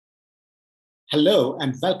Hello,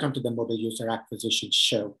 and welcome to the Mobile User Acquisition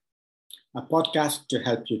Show, a podcast to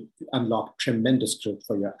help you unlock tremendous growth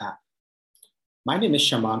for your app. My name is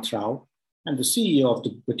Shamant Rao. I'm the CEO of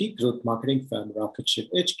the boutique growth marketing firm Rocketship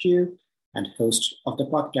HQ and host of the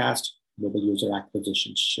podcast Mobile User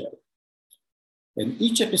Acquisition Show. In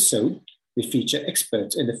each episode, we feature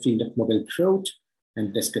experts in the field of mobile growth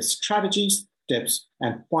and discuss strategies, tips,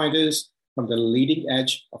 and pointers from the leading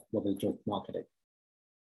edge of mobile growth marketing.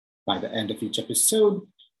 By the end of each episode,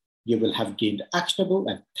 you will have gained actionable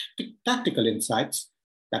and tactical insights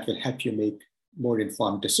that will help you make more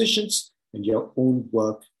informed decisions in your own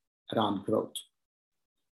work around growth.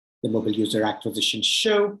 The Mobile User Acquisition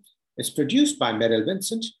Show is produced by Meryl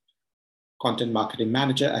Vincent, Content Marketing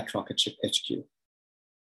Manager at Rocketship HQ.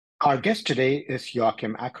 Our guest today is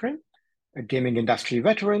Joakim Achren, a gaming industry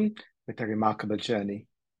veteran with a remarkable journey.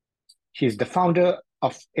 He is the founder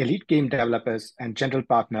of Elite Game Developers and general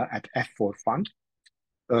partner at F4 Fund.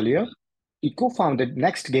 Earlier, he co-founded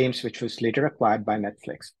Next Games, which was later acquired by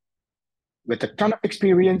Netflix. With a ton of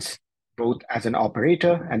experience, both as an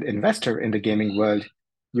operator and investor in the gaming world,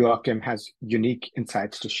 Joakim has unique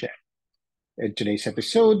insights to share. In today's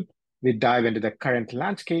episode, we dive into the current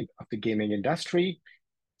landscape of the gaming industry,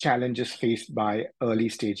 challenges faced by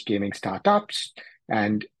early-stage gaming startups,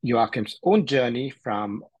 and Joakim's own journey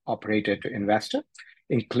from operator to investor,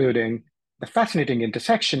 including the fascinating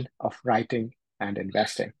intersection of writing and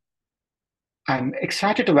investing. I'm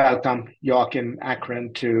excited to welcome Joakim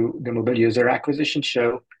Achren to the Mobile User Acquisition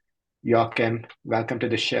Show. Joakim, welcome to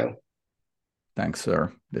the show. Thanks,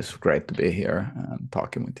 sir. It's great to be here and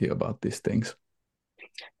talking with you about these things.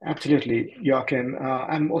 Absolutely, Joakim.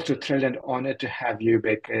 I'm also thrilled and honored to have you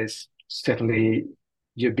because certainly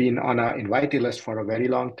you've been on our invitee list for a very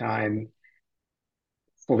long time.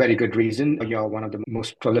 For very good reason. You're one of the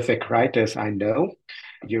most prolific writers I know.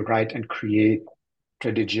 You write and create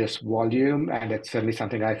prodigious volume, and it's certainly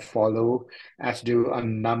something I follow, as do a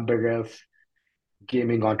number of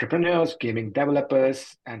gaming entrepreneurs, gaming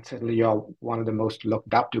developers, and certainly you're one of the most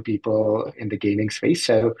looked up to people in the gaming space.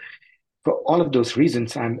 So for all of those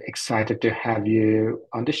reasons, I'm excited to have you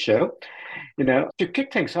on the show. To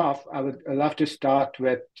kick things off, I would love to start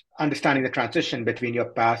with understanding the transition between your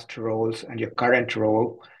past roles and your current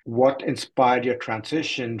role. What inspired your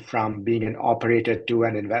transition from being an operator to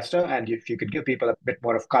an investor? And if you could give people a bit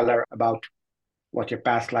more of color about what your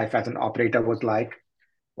past life as an operator was like,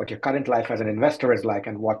 what your current life as an investor is like,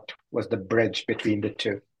 and what was the bridge between the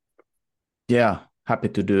two? Yeah, happy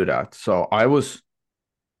to do that. So I was,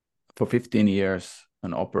 for 15 years,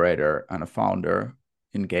 an operator and a founder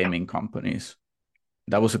in gaming companies.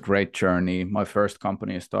 That was a great journey. My first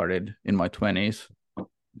company started in my 20s,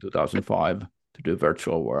 2005, to do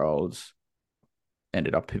virtual worlds.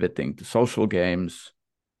 Ended up pivoting to social games.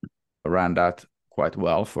 I ran that quite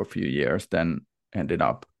well for a few years, then ended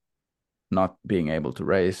up not being able to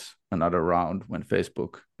raise another round when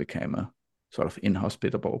Facebook became a sort of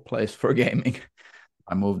inhospitable place for gaming.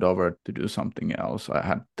 I moved over to do something else. I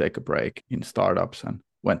had to take a break in startups and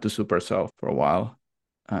went to Supercell for a while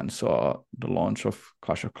and saw the launch of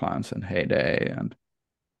Clash of Clans and Heyday and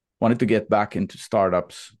wanted to get back into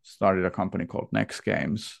startups. Started a company called Next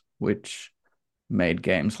Games, which made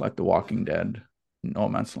games like The Walking Dead, No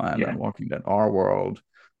Man's Land, and Walking Dead Our World.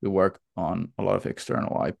 We worked on a lot of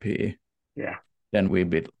external IP. Yeah. Then we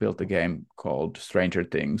built a game called Stranger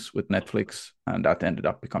Things with Netflix, and that ended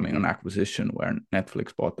up becoming an acquisition where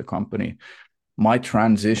Netflix bought the company. My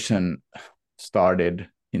transition started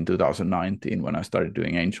in 2019 when I started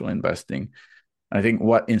doing angel investing. I think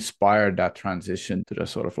what inspired that transition to the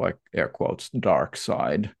sort of like air quotes dark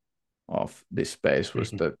side of this space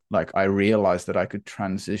was that I realized that I could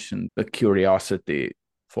transition the curiosity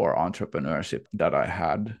for entrepreneurship that I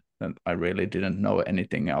had, and I really didn't know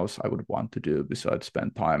anything else I would want to do besides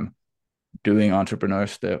spend time doing entrepreneur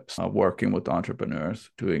steps, working with entrepreneurs,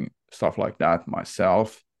 doing stuff like that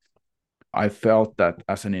myself. I felt that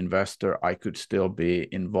as an investor, I could still be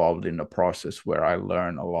involved in a process where I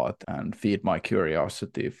learn a lot and feed my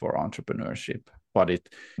curiosity for entrepreneurship. But it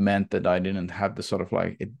meant that I didn't have the sort of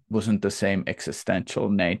it wasn't the same existential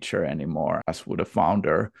nature anymore as would a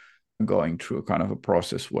founder going through kind of a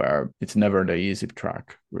process where it's never the easy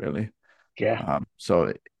track, really. Yeah.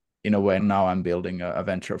 So in a way, now I'm building a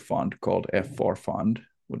venture fund called F4 Fund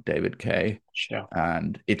with David Kay. Sure.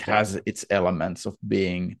 And it has its elements of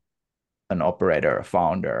being an operator, a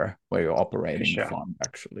founder, where you're operating the fund,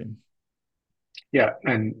 actually. Yeah,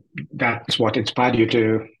 and that's what inspired you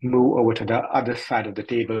to move over to the other side of the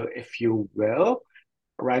table, if you will,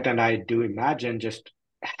 right? And I do imagine just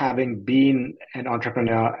having been an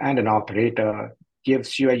entrepreneur and an operator,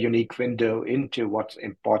 gives you a unique window into what's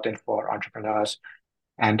important for entrepreneurs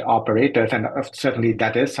and operators. And certainly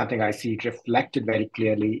that is something I see reflected very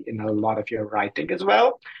clearly in a lot of your writing as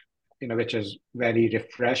well, which is very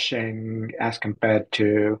refreshing as compared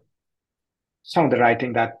to some of the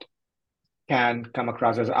writing that can come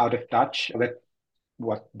across as out of touch with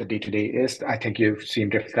what the day-to-day is. I think you seem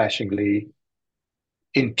refreshingly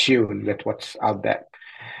in tune with what's out there.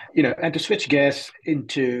 And to switch gears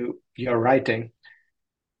into your writing,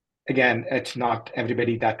 again, it's not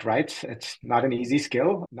everybody that writes. It's not an easy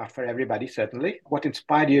skill, not for everybody, certainly. What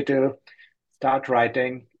inspired you to start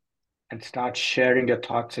writing and start sharing your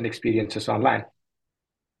thoughts and experiences online?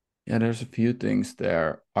 Yeah, there's a few things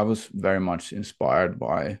there. I was very much inspired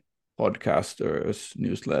by podcasters,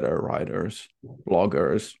 newsletter writers,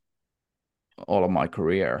 bloggers, all of my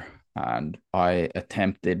career. And I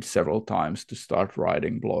attempted several times to start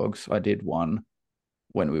writing blogs. I did one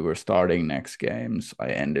when we were starting Next Games. I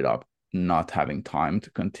ended up not having time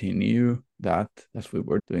to continue that as we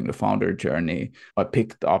were doing the founder journey. I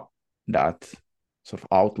picked up that sort of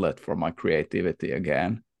outlet for my creativity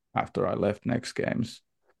again after I left Next Games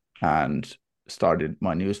and started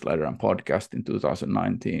my newsletter and podcast in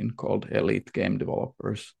 2019 called Elite Game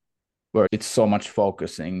Developers, where it's so much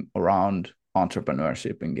focusing around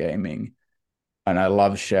entrepreneurship in gaming. And I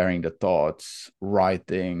love sharing the thoughts,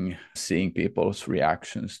 writing, seeing people's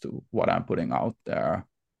reactions to what I'm putting out there.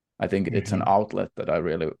 I think it's an outlet that I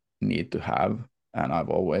really need to have. And I've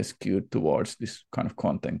always skewed towards this kind of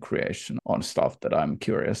content creation on stuff that I'm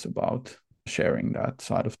curious about, sharing that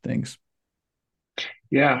side of things.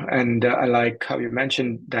 Yeah, and I like how you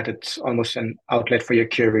mentioned that it's almost an outlet for your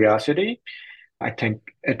curiosity. I think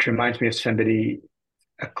it reminds me of somebody,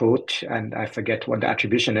 a quote, and I forget what the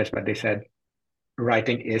attribution is, but they said,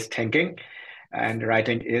 writing is thinking, and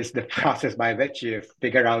writing is the process by which you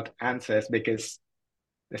figure out answers, because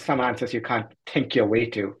there's some answers you can't think your way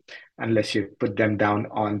to unless you put them down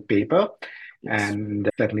on paper. Yes. And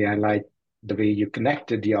certainly I like the way you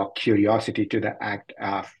connected your curiosity to the act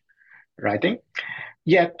of writing.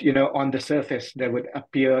 Yet, on the surface, there would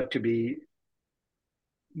appear to be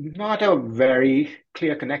not a very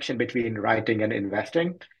clear connection between writing and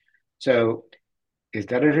investing. So is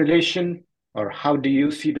there a relation, or how do you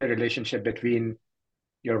see the relationship between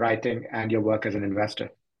your writing and your work as an investor?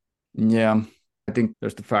 Yeah, I think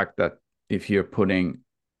there's the fact that if you're putting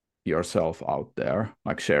yourself out there,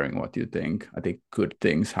 like sharing what you think, I think good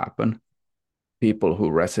things happen. People who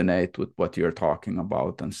resonate with what you're talking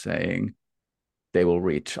about and saying, they will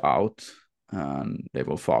reach out and they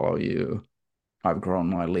will follow you. I've grown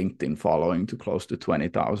my LinkedIn following to close to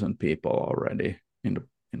 20,000 people already in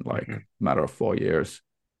like a matter of 4 years.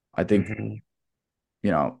 I think,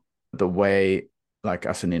 the way, like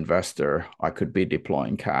as an investor, I could be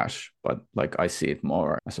deploying cash, but like I see it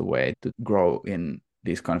more as a way to grow in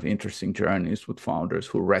these kind of interesting journeys with founders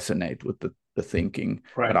who resonate with the thinking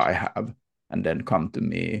that I have, and then come to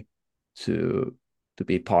me to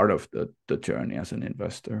be part of the journey as an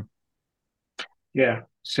investor. Yeah.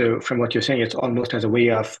 So from what you're saying, it's almost as a way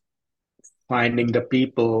of finding the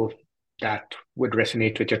people that would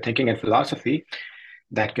resonate with your thinking and philosophy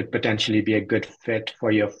that could potentially be a good fit for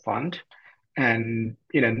your fund. And,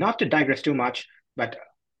 not to digress too much, but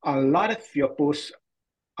a lot of your posts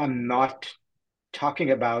are not talking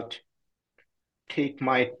about take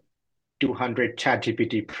my 200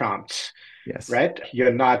 ChatGPT prompts. Yes. Right?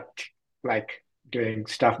 You're not like doing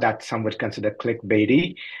stuff that some would consider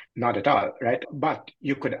clickbaity, not at all, right? But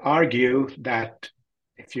you could argue that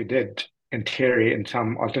if you did, in theory, in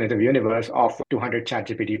some alternative universe, offer 200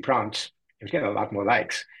 ChatGPT prompts, you'd get a lot more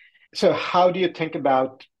likes. So how do you think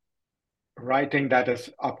about writing that is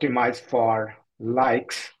optimized for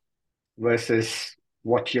likes versus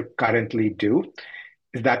what you currently do?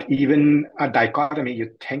 Is that even a dichotomy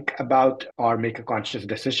you think about or make a conscious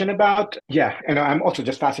decision about? Yeah, and I'm also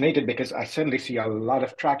just fascinated because I certainly see a lot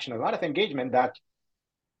of traction, a lot of engagement that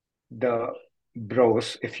the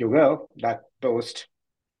bros, if you will, that post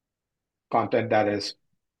content that is,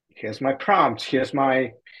 here's my prompts, here's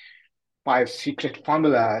my 5 secret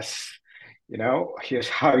formulas, here's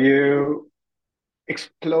how you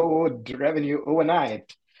explode revenue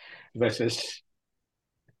overnight, versus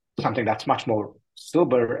something that's much more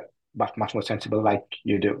sober but much more sensible, like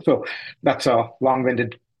you do. So that's a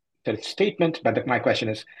long-winded statement, but my question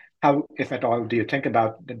is, how, if at all, do you think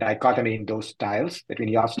about the dichotomy in those styles between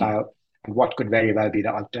your style and what could very well be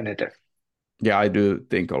the alternative? Yeah, I do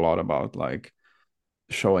think a lot about like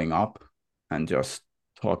showing up and just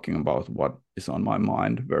talking about what is on my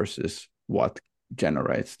mind versus what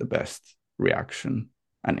generates the best reaction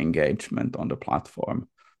and engagement on the platform.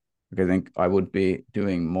 I think I would be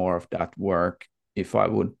doing more of that work if I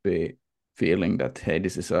would be feeling that, hey,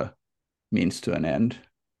 this is a means to an end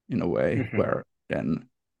in a way where then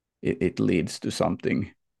it leads to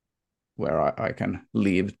something where I can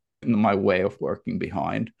leave my way of working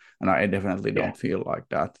behind. And I definitely don't feel like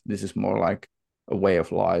that. This is more like a way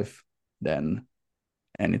of life than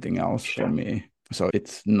anything else for me. So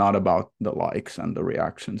it's not about the likes and the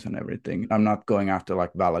reactions and everything. I'm not going after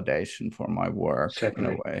like validation for my work in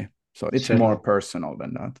a way. So it's more personal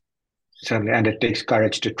than that. Certainly. And it takes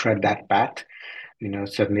courage to tread that path.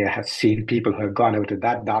 Certainly I have seen people who have gone over to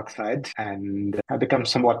that dark side and have become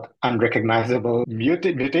somewhat unrecognizable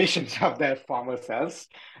mutations of their former selves.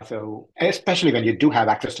 So especially when you do have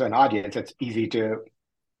access to an audience, it's easy to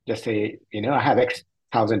just say, I have X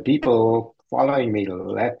thousand people following me.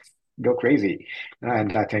 Let's go crazy.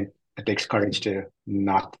 And I think it takes courage to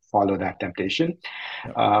not follow that temptation.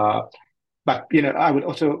 But, I would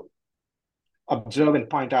also observe and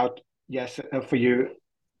point out, yes, for you,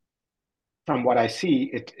 from what I see,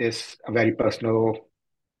 it is a very personal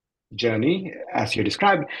journey, as you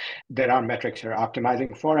described. There are metrics you're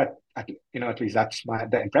optimizing for. At least that's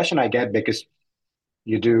the impression I get, because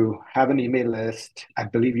you do have an email list. I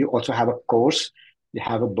believe you also have a course, you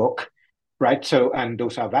have a book, right? So, and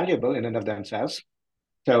those are valuable in and of themselves.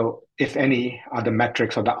 So, if any are the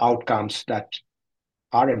metrics or the outcomes that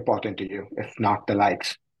are important to you, if not the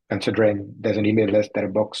likes, considering there's an email list, there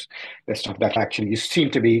are books, there's stuff that actually you seem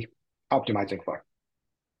to be optimizing for.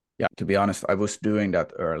 Yeah, to be honest, I was doing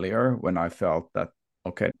that earlier when I felt that,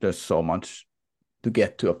 okay, there's so much to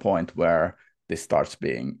get to a point where this starts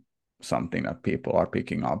being something that people are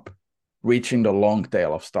picking up. Reaching the long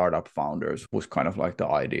tail of startup founders was kind of like the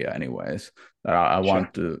idea anyways, that I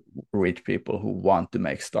want to reach people who want to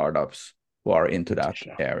make startups, who are into that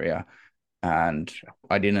area. And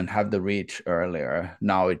I didn't have the reach earlier.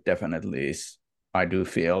 Now it definitely is. I do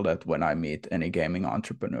feel that when I meet any gaming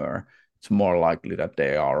entrepreneur, it's more likely that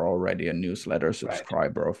they are already a newsletter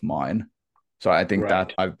subscriber of mine. So I think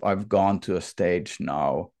that I've gone to a stage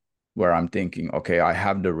now where I'm thinking, okay, I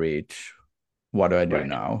have the reach. What do I do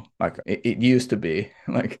now? Like it used to be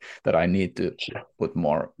like that I need to put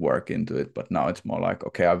more work into it, but now it's more like,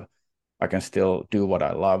 okay, I can still do what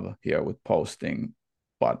I love here with posting,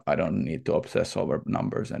 but I don't need to obsess over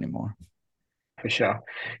numbers anymore. For sure.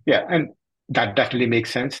 Yeah, and that definitely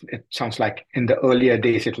makes sense. It sounds like in the earlier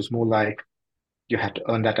days, it was more like you had to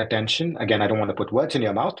earn that attention. Again, I don't want to put words in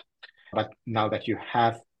your mouth, but now that you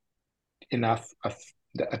have enough of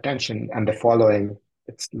the attention and the following,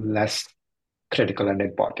 it's less critical and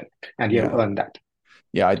important, and you've earned that.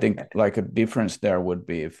 Yeah, I think like a difference there would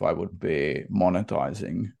be if I would be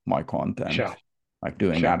monetizing my content, like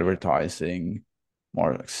doing advertising,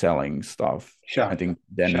 more like selling stuff. I think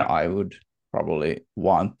then I would probably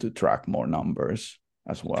want to track more numbers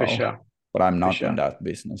as well. But I'm not in that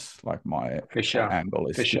business. Like my angle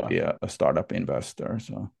is to be a startup investor.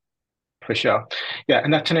 So for sure. Yeah,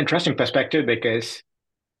 and that's an interesting perspective, because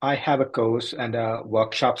I have a course and a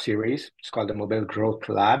workshop series. It's called the Mobile Growth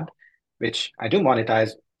Lab, which I do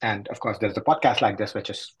monetize. And of course, there's a podcast like this, which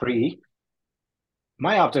is free.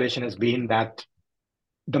 My observation has been that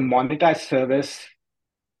the monetized service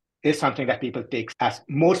is something that people take as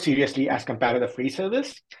more seriously as compared to the free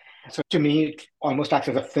service. So to me, it almost acts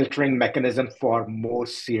as a filtering mechanism for more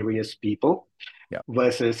serious people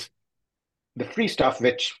versus the free stuff,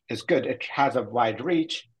 which is good. It has a wide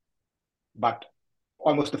reach, but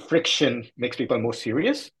almost the friction makes people more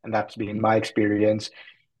serious. And that's been my experience,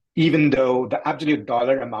 even though the absolute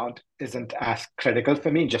dollar amount isn't as critical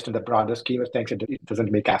for me, just in the broader scheme of things, it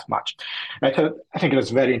doesn't make as much. Right? So I think it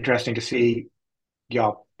was very interesting to see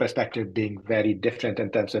your perspective being very different in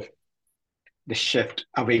terms of the shift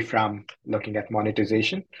away from looking at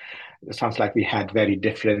monetization. It sounds like we had very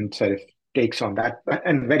different sort of takes on that,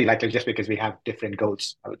 and very likely just because we have different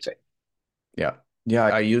goals, I would say. Yeah.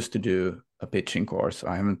 I used to do a pitching course.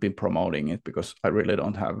 I haven't been promoting it because I really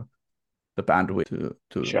don't have the bandwidth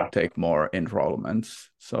to take more enrollments.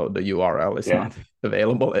 So the URL is not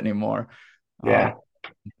available anymore.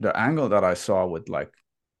 The angle that I saw with like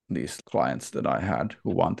these clients that I had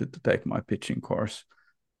who wanted to take my pitching course,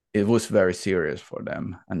 it was very serious for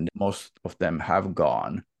them. And most of them have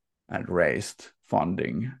gone and raised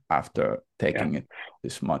funding after taking it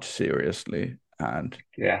this much seriously. And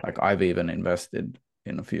like I've even invested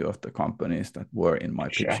in a few of the companies that were in my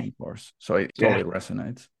pitching course. So it totally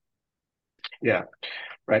resonates. Yeah,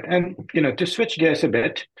 right. And, to switch gears a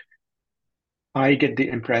bit, I get the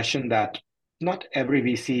impression that not every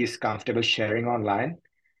VC is comfortable sharing online,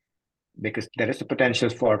 because there is a potential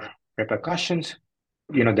for repercussions.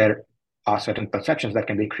 There are certain perceptions that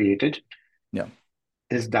can be created. Yeah.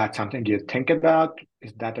 Is that something you think about?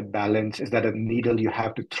 Is that a balance? Is that a needle you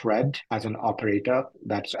have to thread as an operator,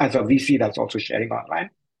 that's as a VC that's also sharing online?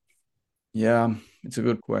 Yeah, it's a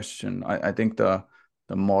good question. I think the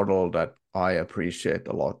model that I appreciate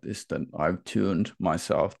a lot is that I've tuned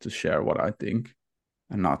myself to share what I think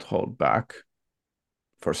and not hold back.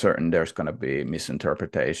 For certain, there's going to be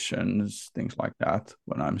misinterpretations, things like that,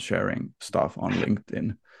 when I'm sharing stuff on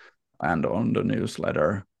LinkedIn and on the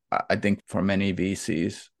newsletter. I think for many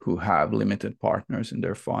VCs who have limited partners in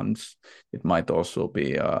their funds, it might also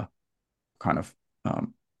be a kind of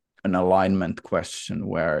an alignment question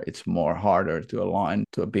where it's more harder to align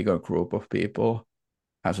to a bigger group of people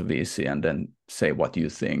as a VC and then say what you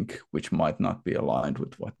think, which might not be aligned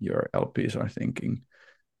with what your LPs are thinking.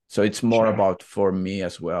 So it's more about, for me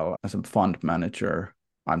as well, as a fund manager,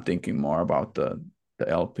 I'm thinking more about the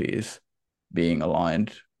LPs being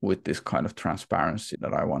aligned with this kind of transparency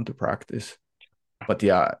that I want to practice. But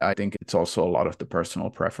yeah, I think it's also a lot of the personal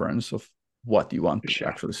preference of what you want to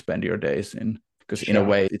actually spend your days in. Because in a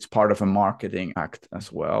way, it's part of a marketing act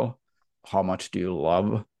as well. How much do you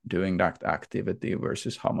love doing that activity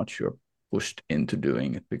versus how much you're pushed into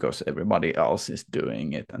doing it because everybody else is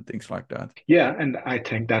doing it and things like that. Yeah, and I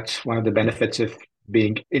think that's one of the benefits of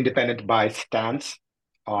being independent by stance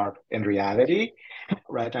or in reality,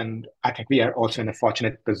 right? And I think we are also in a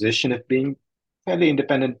fortunate position of being fairly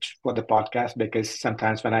independent for the podcast, because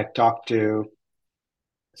sometimes when I talk to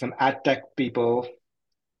some ad tech people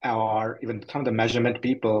or even some of the measurement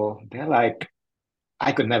people, they're like,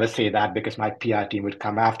 I could never say that because my PR team would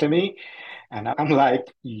come after me. And I'm like,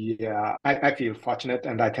 yeah, I feel fortunate.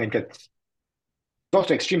 And I think it's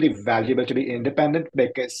also extremely valuable to be independent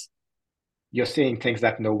because you're saying things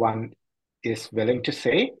that no one is willing to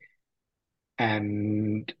say.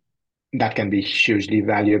 And that can be hugely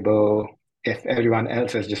valuable if everyone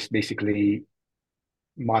else is just basically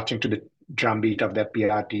marching to the drumbeat of their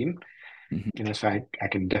PR team. Mm-hmm. So I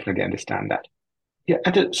can definitely understand that. Yeah,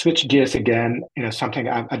 and to switch gears again, something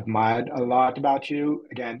I've admired a lot about you,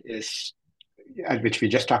 again, is, which we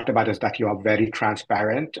just talked about, is that you are very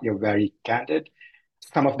transparent, you're very candid.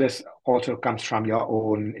 Some of this also comes from your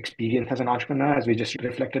own experience as an entrepreneur, as we just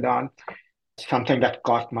reflected on. Something that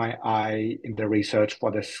caught my eye in the research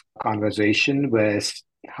for this conversation was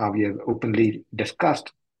how you have openly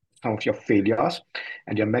discussed some of your failures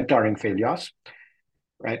and your mentoring failures,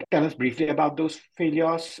 right? Tell us briefly about those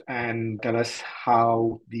failures and tell us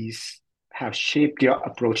how these have shaped your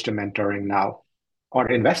approach to mentoring now,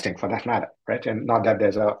 or investing for that matter, right? And not that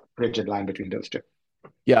there's a rigid line between those two.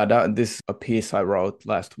 Yeah, this a piece I wrote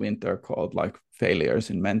last winter called like Failures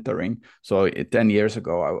in Mentoring. So 10 years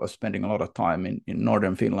ago, I was spending a lot of time in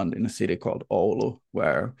northern Finland in a city called Oulu,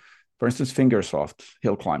 where, for instance, Fingersoft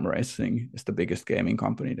Hill Climb Racing is the biggest gaming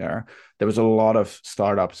company there. There was a lot of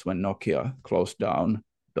startups when Nokia closed down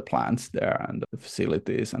the plants there and the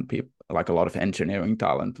facilities, and people, like a lot of engineering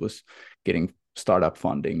talent was getting startup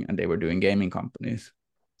funding and they were doing gaming companies.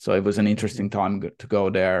 So it was an interesting time to go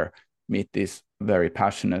there, meet these very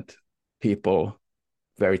passionate people,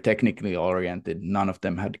 very technically oriented. None of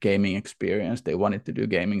them had gaming experience. They wanted to do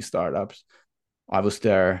gaming startups. I was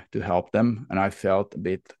there to help them, and I felt a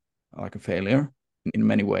bit like a failure in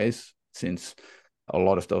many ways, since a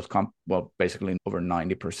lot of those basically over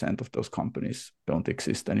 90% of those companies don't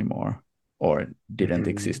exist anymore or didn't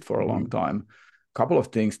exist for a long time. A couple of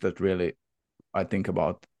things that really I think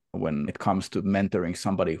about when it comes to mentoring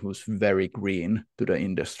somebody who's very green to the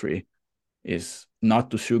industry is not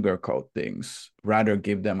to sugarcoat things, rather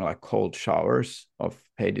give them like cold showers of,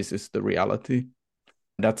 hey, this is the reality.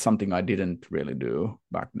 That's something I didn't really do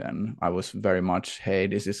back then. I was very much, hey,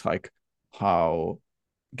 this is like how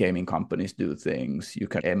gaming companies do things. You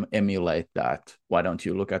can emulate that. Why don't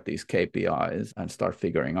you look at these KPIs and start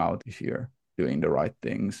figuring out if you're doing the right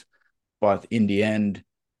things? But in the end,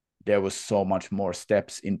 there was so much more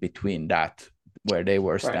steps in between that where they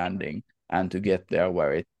were standing and to get there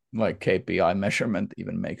where it like KPI measurement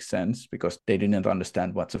even makes sense, because they didn't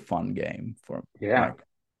understand what's a fun game for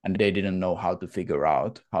and they didn't know how to figure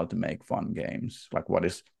out how to make fun games, like what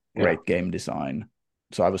is great game design.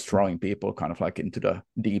 So I was throwing people kind of like into the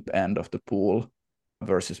deep end of the pool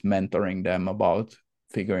versus mentoring them about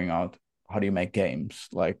figuring out how do you make games,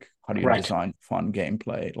 like how do you design fun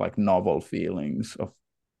gameplay, like novel feelings of,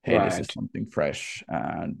 hey, this is something fresh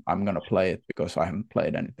and I'm going to play it because I haven't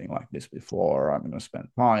played anything like this before. I'm going to spend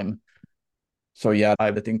time. So yeah,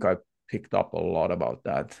 I think I picked up a lot about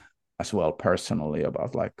that as well personally,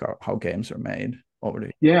 about like how games are made over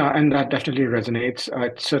the. Yeah, and that definitely resonates.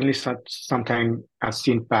 It's certainly something I've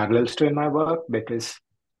seen parallels to in my work, because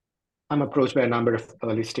I'm approached by a number of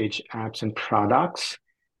early stage apps and products.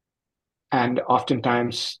 And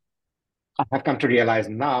oftentimes I have come to realize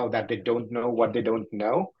now that they don't know what they don't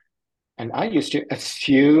know. And I used to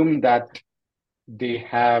assume that they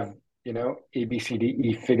have, A, B, C, D,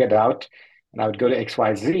 E figured out, and I would go to X,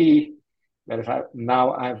 Y, Z. Whereas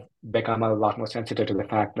now I've become a lot more sensitive to the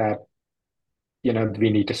fact that, we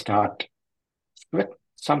need to start with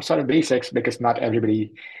some sort of basics because not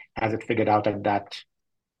everybody has it figured out at that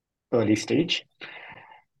early stage.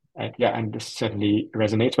 And this certainly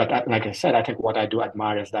resonates. But like I said, I think what I do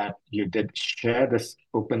admire is that you did share this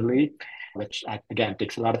openly, which again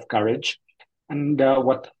takes a lot of courage. And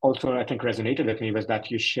what also I think resonated with me was that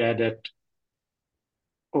you shared it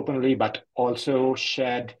openly, but also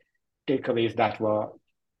shared takeaways that were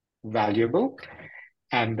valuable.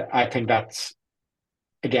 And I think that's,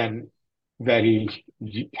 again, very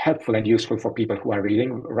helpful and useful for people who are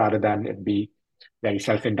reading rather than it be very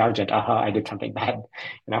self-indulgent. Aha, I did something bad,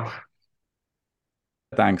 you know?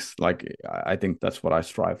 Thanks. Like, I think that's what I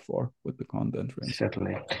strive for with the content. Really.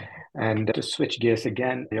 Certainly. And to switch gears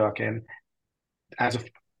again, Joakim, as of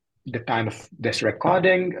the time of this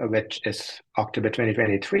recording, which is October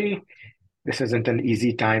 2023, this isn't an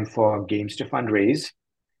easy time for games to fundraise.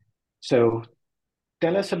 So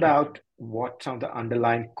tell us about what some of the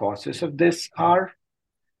underlying causes of this are.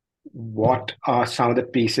 What are some of the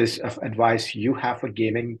pieces of advice you have for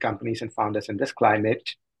gaming companies and founders in this climate?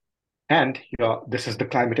 And this is the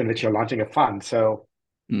climate in which you're launching a fund. So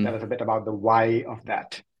tell us a bit about the why of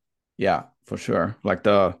that. Yeah, for sure.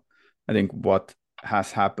 I think what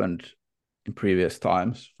has happened in previous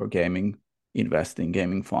times for gaming, investing,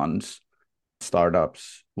 gaming funds,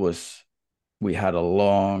 startups was we had a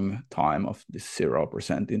long time of this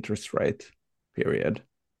 0% interest rate period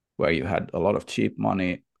where you had a lot of cheap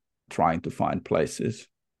money trying to find places,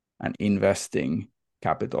 and investing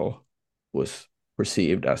capital was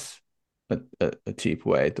perceived as a cheap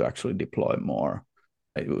way to actually deploy more.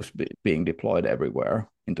 It was being deployed everywhere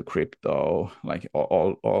into crypto, like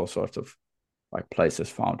all sorts of like places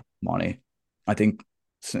found money. I think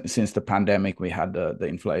since the pandemic, we had the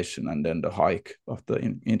inflation and then the hike of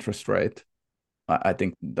the interest rate. I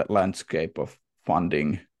think the landscape of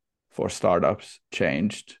funding for startups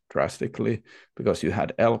changed drastically because you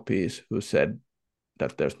had LPs who said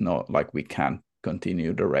that we can't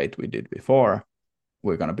continue the rate we did before.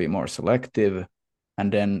 We're going to be more selective.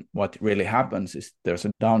 And then what really happens is there's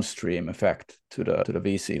a downstream effect to the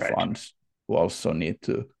VC funds who also need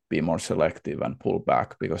to be more selective and pull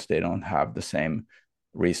back because they don't have the same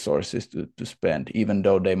resources to spend, even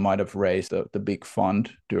though they might have raised the big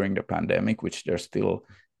fund during the pandemic, which they're still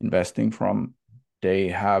investing from. They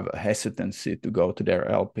have a hesitancy to go to their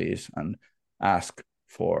LPs and ask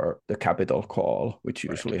for the capital call, which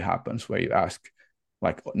usually happens where you ask,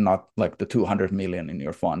 like, not like the 200 million in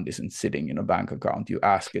your fund isn't sitting in a bank account. You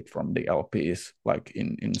ask it from the LPs, like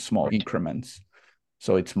in small increments.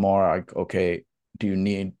 So it's more like, okay, do you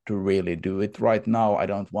need to really do it right now? I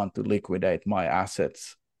don't want to liquidate my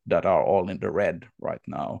assets that are all in the red right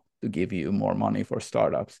now to give you more money for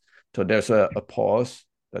startups. So there's a pause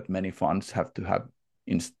that many funds have to have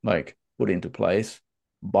put into place.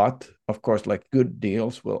 But of course, like, good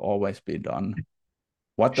deals will always be done.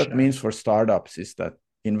 What that means for startups is that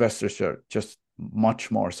investors are just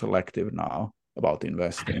much more selective now about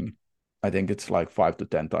investing. I think it's like 5 to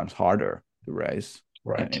 10 times harder to raise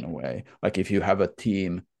in a way. Like if you have a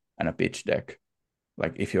team and a pitch deck,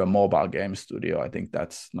 like if you're a mobile game studio, I think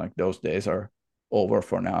that's like those days are over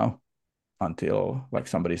for now until like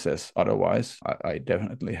somebody says otherwise. I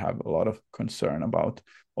definitely have a lot of concern about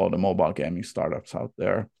all the mobile gaming startups out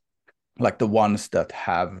there, like the ones that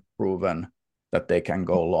have proven that they can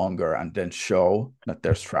go longer and then show that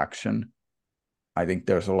there's traction. I think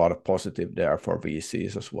there's a lot of positive there for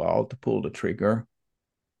VCs as well to pull the trigger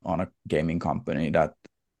on a gaming company that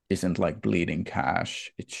isn't like bleeding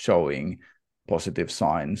cash. It's showing positive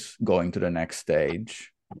signs going to the next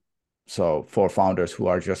stage. So for founders who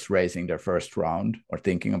are just raising their first round or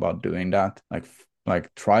thinking about doing that,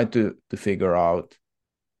 like try to figure out,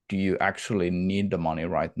 do you actually need the money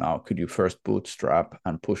right now? Could you first bootstrap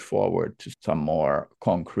and push forward to some more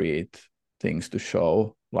concrete things to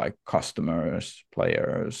show, like customers,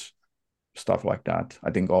 players, stuff like that? I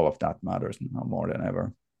think all of that matters now more than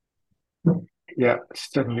ever. Yeah,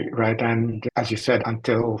 certainly right. And as you said,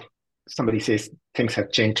 until somebody says things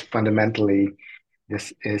have changed fundamentally,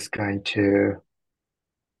 this is going to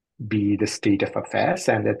be the state of affairs.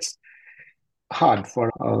 And it's hard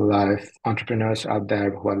for a lot of entrepreneurs out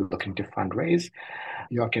there who are looking to fundraise.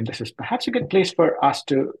 Joakim, this is perhaps a good place for us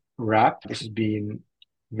to wrap. This has been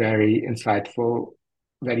very insightful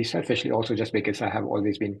very selfishly also just because I have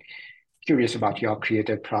always been curious about your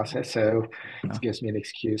creative process. So Yeah. it gives me an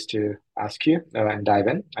excuse to ask you and dive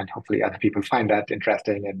in, and hopefully other people find that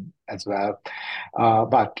interesting and as well.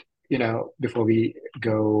 But before we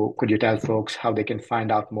go, could you tell folks how they can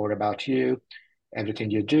find out more about you,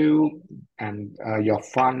 everything you do, and your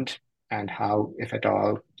fund, and how, if at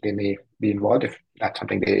all, they may be involved if that's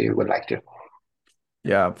something they would like to?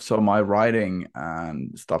 Yeah, so my writing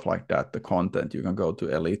and stuff like that, the content, you can go to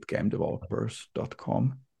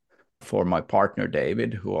elitegamedevelopers.com. For my partner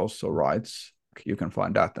David, who also writes, you can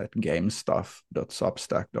find that at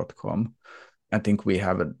gamestuff.substack.com. I think we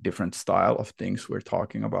have a different style of things we're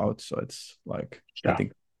talking about, so it's like, I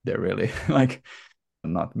think they're really like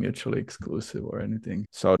not mutually exclusive or anything.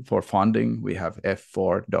 So for funding, we have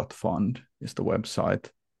f4.fund is the website,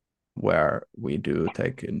 where we do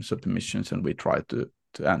take in submissions and we try to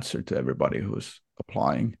answer to everybody who's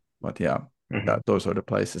applying. But yeah, those are the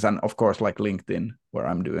places. And of course, like LinkedIn, where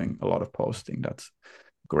I'm doing a lot of posting, that's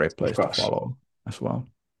a great place to follow as well.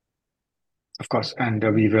 Of course, and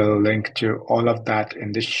we will link to all of that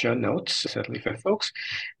in the show notes, certainly for folks.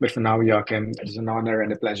 But for now, Joakim, it is an honor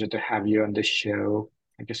and a pleasure to have you on this show.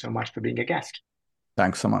 Thank you so much for being a guest.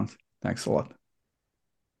 Thanks, Samant. Thanks a lot.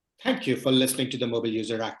 Thank you for listening to the Mobile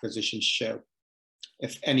User Acquisition Show.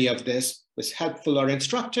 If any of this was helpful or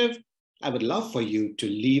instructive, I would love for you to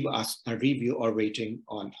leave us a review or rating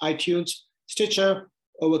on iTunes, Stitcher,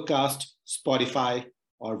 Overcast, Spotify,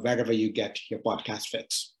 or wherever you get your podcast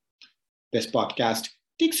fix. This podcast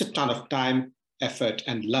takes a ton of time, effort,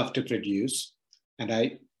 and love to produce, and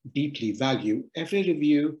I deeply value every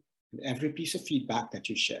review and every piece of feedback that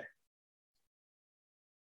you share.